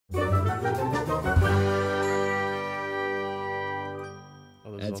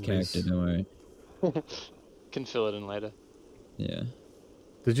Oh, Adds zombies. character, don't worry. Can fill it in later. Yeah.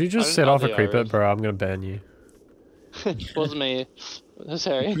 Did you just didn't set know off a the creeper? iris. Bro, I'm gonna ban you. Wasn't me.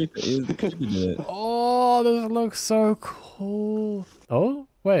 Sorry. Creeper is the creeper did it. Oh, this looks so cool. Oh,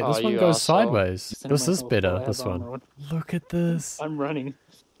 wait, Oh, this one you goes arsehole. sideways. This is better, this one. Look at this. I'm running.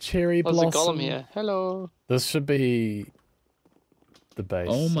 Cherry There's a blossom. golem here. Hello. This should be the base.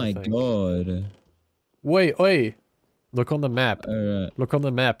 Oh my I think. god. Wait, wait. Look on the map. Alright. Look on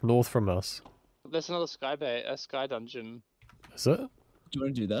the map north from us. There's another sky dungeon. Is it? Do you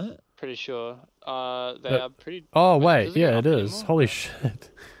want to do that? Pretty sure. They But- are pretty. Oh, Wait, wait. does it Yeah, go it up is. anymore? Holy shit.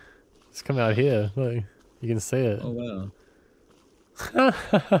 It's come out here. Look, you can see it. Oh wow.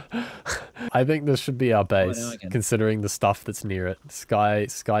 I think this should be our base, now I can. considering the stuff that's near it. Sky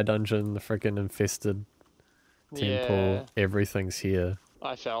dungeon, the freaking infested temple, Yeah. everything's here.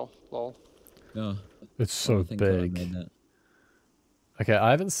 I fell. Lol. Oh, It's so thank God I big. made that. Okay,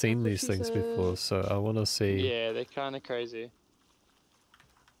 I haven't seen these she things said. before, so I want to see. Yeah, they're kind of crazy.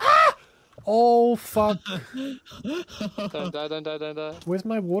 Oh, fuck. Don't die, don't die, don't die. Where's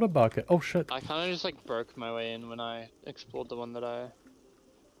my water bucket? Oh, shit. I kind of just like broke my way in when I explored the one that I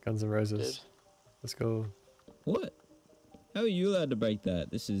Guns N' did. Roses. Let's go. What? How are you allowed to break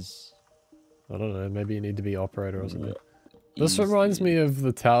that? This is... I don't know, maybe you need to be operator or something. This easy. reminds me of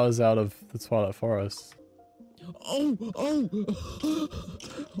the towers out of the Twilight Forest. Oh!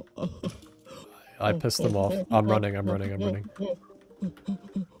 Oh! I pissed them off. I'm running.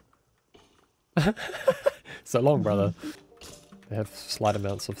 So long, brother. They have slight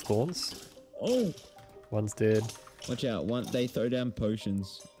amounts of thorns. Oh! One's dead. Watch out, they throw down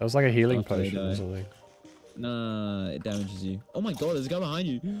potions. That was like a healing After they potion or die. something. Nah, it damages you. Oh my god, there's a guy behind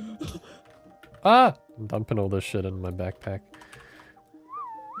you! Ah! I'm dumping all this shit in my backpack.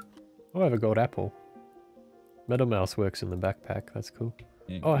 Oh, I have a gold apple. Metal mouse works in the backpack. That's cool.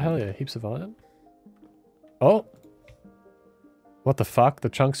 Yeah, Oh, hell yeah. Heaps of iron. Oh! What the fuck? The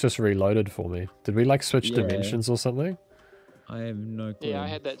chunks just reloaded for me. Did we like switch Yeah. dimensions or something? I have no clue. Yeah, I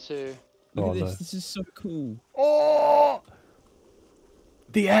had that too. Look Oh, at this, no. this is so cool. Oh!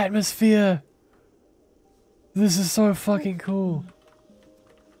 The atmosphere! This is so fucking cool.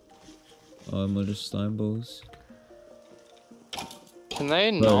 Oh, more just slime balls. Can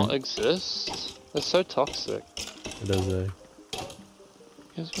they not exist? They're so toxic. It is a...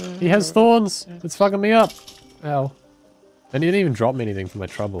 Yes, we're- He has thorns! It's fucking me up! Ow. And he didn't even drop me anything for my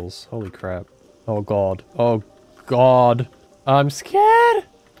troubles. Holy crap. Oh god. Oh god. I'm scared!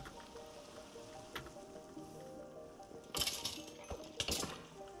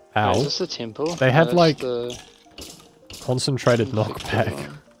 Wait, Ow. is this the temple? They have, that's like, the... Concentrated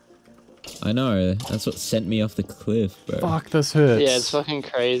knockback. I know, that's what sent me off the cliff, bro. Fuck, this hurts. Yeah, it's fucking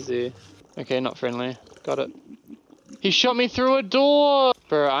crazy. Okay, not friendly. Got it. He shot me through a door!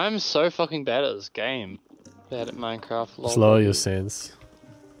 Bro, I'm so fucking bad at this game. Bad at Minecraft, lol. Just lower your sense.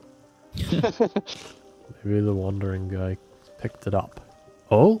 Maybe the wandering guy picked it up.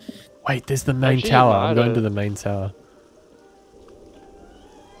 Oh? Wait, there's the main Actually, tower. you I'm might going have. to the main tower.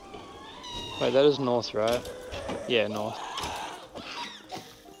 Wait, that is north, right? Yeah, north.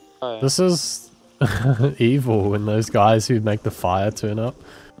 Oh, This is evil when those guys who make the fire turn up.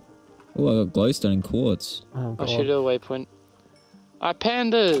 Oh, I got glowstone and quartz. Oh, I'll shoot God. a waypoint.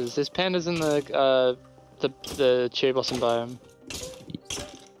 Pandas! There's pandas in the cherry blossom biome.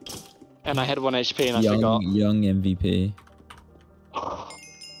 And I had 1 HP and I forgot. Young MVP.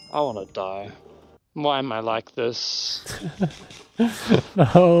 I wanna die. Why am I like this? No.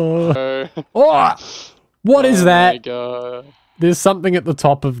 Oh, Oh! What is oh that? my god. There's something at the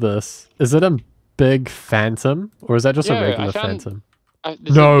top of this. Is it a big phantom? Or is that just Yo, a I regular found- phantom?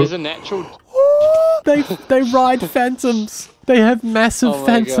 There's No. there's a natural... Oh, they ride phantoms. They have massive Oh my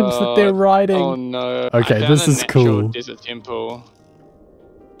phantoms that they're God. riding. Oh no. Okay, I found this a is natural cool. desert temple.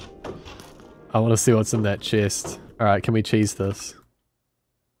 I want to see what's in that chest. Alright, can we cheese this?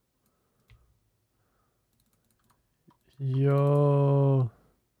 Yo.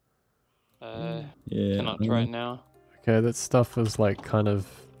 Yeah. Cannot right now. Okay, that stuff is like kind of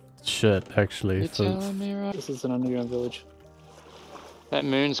shit, actually. You're For... telling me right? This is an underground village. That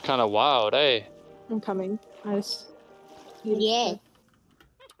moon's kind of wild, eh? I'm coming. I just... Yeah.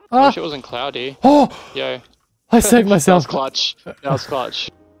 I Ah! wish it wasn't cloudy. Oh! Yo. I saved That myself! was clutch. That was clutch.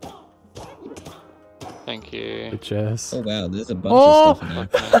 Thank you. Good jazz. Oh wow, there's a bunch Oh! of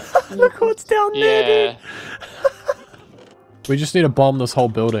stuff in there. Look what's down there, Yeah. dude! We just need to bomb this whole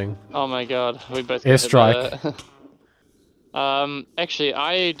building. Oh my god. We both Airstrike. got hit by that. Actually,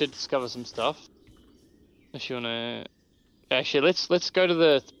 I did discover some stuff. If you wanna... Actually, let's go to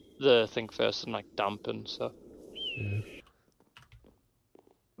the the thing first and like dump and stuff. Yeah.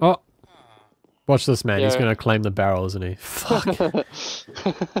 Oh! Watch this, man. He's Yeah. gonna claim the barrel, isn't he? Fuck.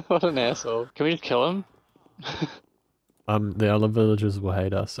 What an asshole. Can we just kill him? The other villagers will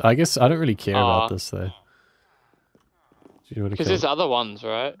hate us. I guess I don't really care about Aw. this, though. Do you want to Because kill there's other ones,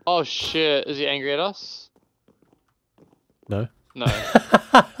 right? Oh shit, is he angry at us? No. No.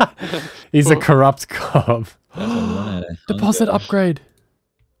 He's a corrupt cop. That's a 1 out of Deposit 100. upgrade.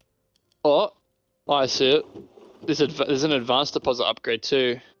 Oh, I see it. There's an advanced deposit upgrade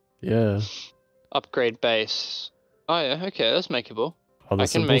too. Yeah. Upgrade base. Oh yeah, okay, that's makeable. Oh, the I can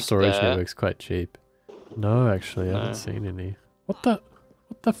simple make storage that. network's quite cheap. No, actually, I No. haven't seen any. What?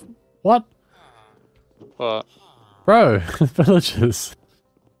 What? Bro, villagers.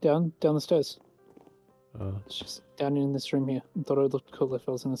 Down the stairs. Oh, It's just down in this room here. I thought it looked cool if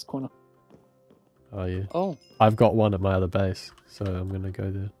I was in this corner. oh yeah. Oh. I've got one at my other base, so I'm gonna go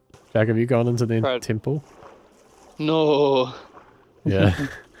there. Jack, have you gone into the Right. temple? No. Yeah.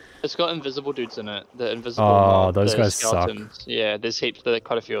 It's got invisible dudes in it. The invisible. Oh, mob, those the guys suck. skeletons. Yeah, there's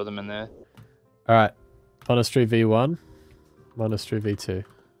quite a few of them in there. Alright. Monastery V1. Monastery V2.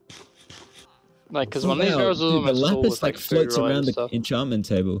 Like, because one of these Wow, barrels is dude, the almost full lapis with like like floats food-related around the stuff. enchantment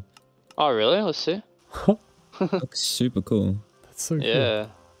table. Oh really? Let's see. Looks super cool. That's so cool. Yeah.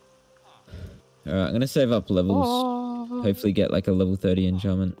 Alright, I'm gonna save up levels. Oh. Hopefully get like a level 30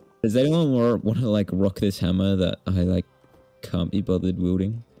 enchantment. Does anyone want to like rock this hammer that I like can't be bothered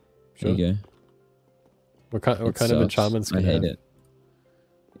wielding? There you go. What kind It of sucks. enchantments I can it hate have? it.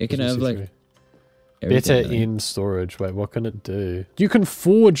 It can have like Better everything, though. in storage. Wait, what can it do? You can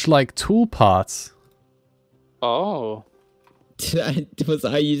forge like tool parts. Oh. Was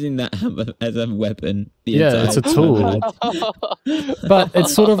I using that hammer as a weapon? The Yeah, it's a entire tool. time? But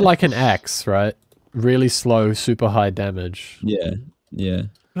it's sort of like an axe, right? Really slow, super high damage. Yeah, yeah.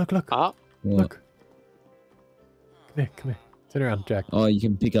 Look, look, Ah. What? look. Come here. Turn around, Jack. Oh, you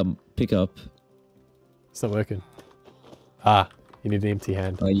can pick up. It's not working. Ah, you need the empty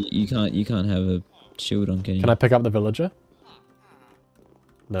hand. Oh, you can't have a shield on, can you? Can I pick up the villager?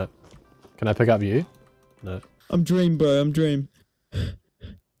 No. Can I pick up you? No. I'm dream, bro. I'm dream.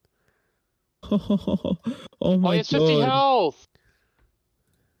 Oh Oh, my he has 50 god. health.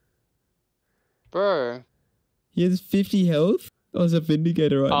 Bro. He has 50 health? Oh, it's a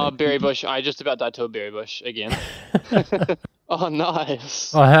vindicator right Oh, now. berry bush. I just about died to a berry bush again. Oh,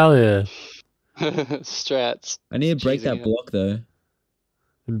 nice. Oh, hell yeah. Strats. I need to break Cheesing that it. block though.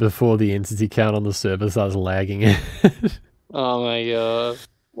 And before the entity count on the server starts lagging it. Oh my god.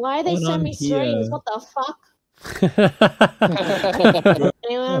 Why are they Oh, no, sending me I'm streams? here. What the fuck? Oh,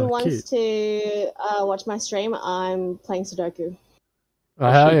 Anyone wants cute. to watch my stream? I'm playing Sudoku.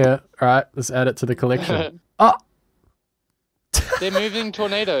 hell yeah. Alright, let's add it to the collection. Oh! They're moving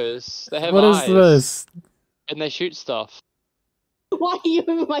tornadoes. They have What is eyes. this? And they shoot stuff. Why are you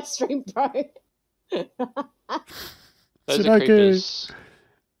in my stream, bro? Those Sudoku. are creepers.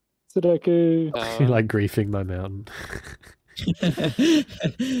 Sudoku. You're like griefing my mountain.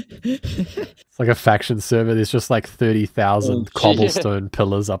 It's like a faction server. There's just like 30,000 Oh, cobblestone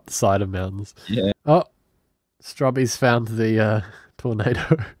pillars up the side of mountains. Yeah. Oh, Strawby's found the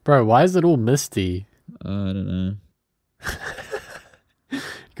tornado. Bro, why is it all misty? I don't know.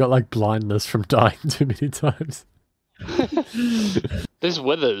 Got like blindness from dying too many times. There's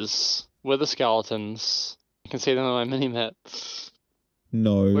withers. Wither skeletons. You can see them on my mini-map.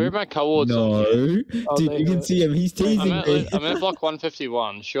 No. Where are my cowards? No. Oh, Dude, they you can hurt. see him. He's teasing me. I'm at block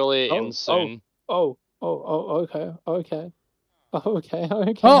 151. Surely it Oh, ends soon. okay. Okay.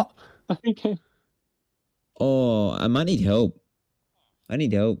 Oh! Okay. Oh, I might need help. I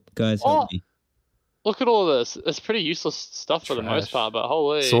need help. Guys, help Oh. me. Look at all this. It's pretty useless stuff for the most Trash. part, but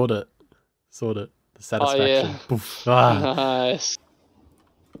holy. Sort it. The satisfaction. yeah. Poof. Ah. Nice.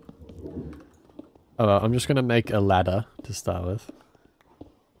 I'm just gonna make a ladder to start with.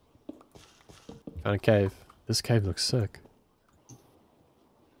 Found a cave. This cave looks sick.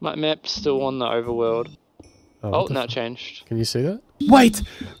 My map's still on the overworld. Oh, Oh, what the no, f- it changed. Can you see that? Wait!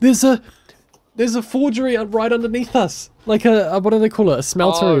 There's a forgery right underneath us. Like a what do they call it? A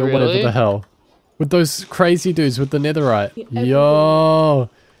smeltery Oh, or whatever really? the hell. With those crazy dudes with the netherite. Yeah, Yo!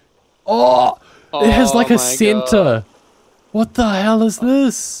 Oh! It has like Oh a my center. God. What the hell is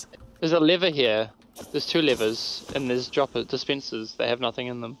this? There's a lever here. There's two levers, and there's dispensers. They have nothing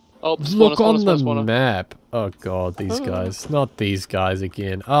in them. Oh, spawner, Look spawner, on the spawner, spawner. map. Oh god, these guys. Not these guys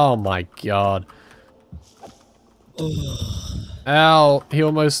again. Oh my god. Ow.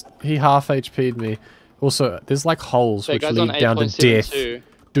 He half HP'd me. Also, there's like holes So it which goes on lead down to death. 8.72.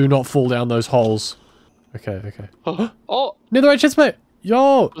 Do not fall down those holes. Okay. Oh, Netherite chestplate!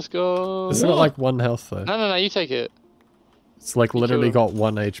 Yo! Let's go. It's got like 1 health though. No, no, no, you take it. It's like literally him. got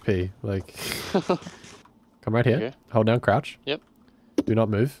 1 HP. Like, come right here. Okay. Hold down, crouch. Yep. Do not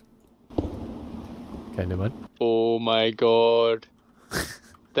move. Okay, never mind. Oh my god.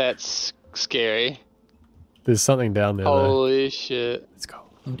 That's scary. There's something down there though. Holy shit. Let's go.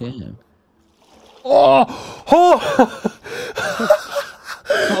 Oh damn. Oh! Oh!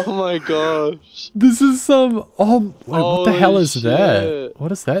 Oh my gosh. This is some... Oh, wait, what the Holy hell is that? shit.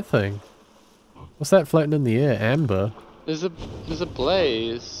 What is that thing? What's that floating in the air? Amber. There's a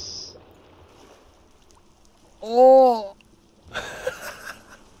blaze. Oh!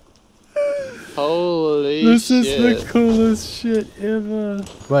 Holy This shit. is the coolest shit ever.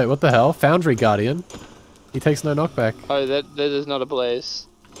 Wait, what the hell? Foundry Guardian. He takes no knockback. Oh, that is not a blaze.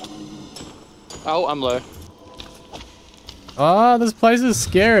 Oh, I'm low. Ah, this place is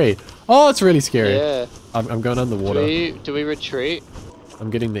scary. Oh, it's really scary. Yeah. I'm going underwater. Do we retreat? I'm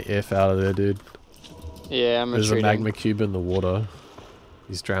getting the F out of there, dude. Yeah, I'm There's retreating. a magma cube in the water.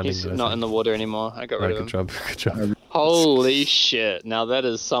 He's drowning. He's though, I not think. in the water anymore. I got rid Right, of good him. job. Good job. Holy shit. Now that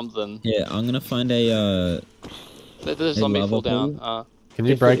is something. Yeah, I'm gonna find a Let the A zombie lava fall down. pool? Can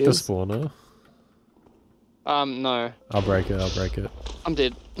you If break it the is- spawner? No. I'll break it. I'll break it. I'm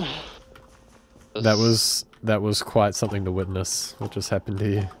dead. That was quite something to witness. What just happened to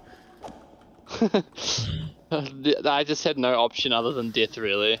you? I just had no option other than death,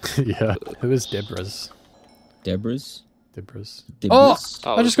 really. Yeah. Who is Deborah's? Deborah's. Deborah's. Deborah's.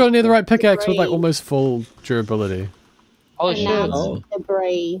 Oh, I just got near the right pickaxe with like Debris. almost full durability. Holy And now shit. Oh. it's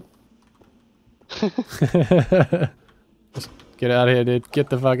debris. Just get out of here, dude. Get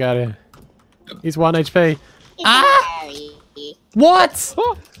the fuck out of here. He's 1 HP. What?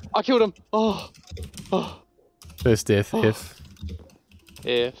 Oh, I killed him. Oh. First death. If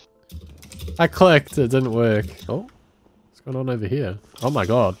Yeah. I clicked, it didn't work. Oh, what's going on over here? Oh my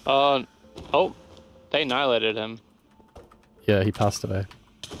god. Oh, they annihilated him. Yeah, he passed away.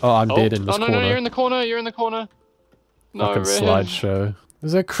 Oh, I'm dead in this no, corner. no, you're in the corner. You're in the corner. No, Fucking Red. slideshow.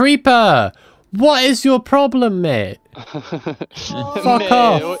 There's a creeper. What is your problem, mate? Fuck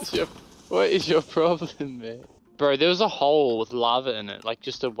off. What is your problem, man? Bro, there was a hole with lava in it, like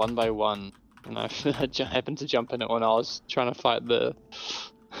just a 1x1, and I happened to jump in it when I was trying to fight the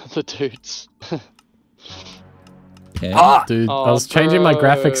dudes. Okay. Dude, Oh, I was changing my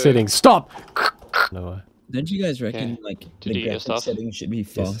graphic bro. settings. Stop! No way. Don't you guys reckon like Did the you get your graphic stuff? settings should be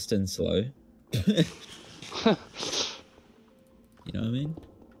fast and slow? You know what I mean?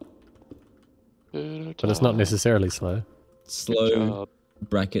 But it's not necessarily slow. Slow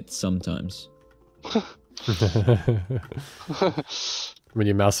brackets sometimes. When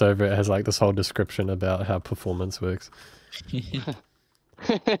you mouse over it, it has like this whole description about how performance works.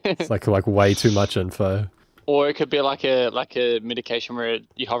 It's like way too much info. Or it could be like a medication where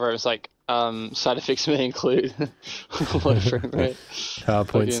you hover over, it's like side effects may include low frame rate, PowerPoint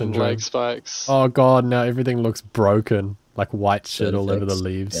fucking syndrome. lag spikes. Oh god, now everything looks broken. Like white shit all over the Effects,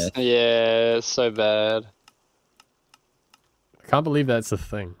 leaves. death. Yeah, it's so bad. I can't believe that's a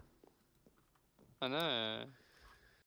thing. I know.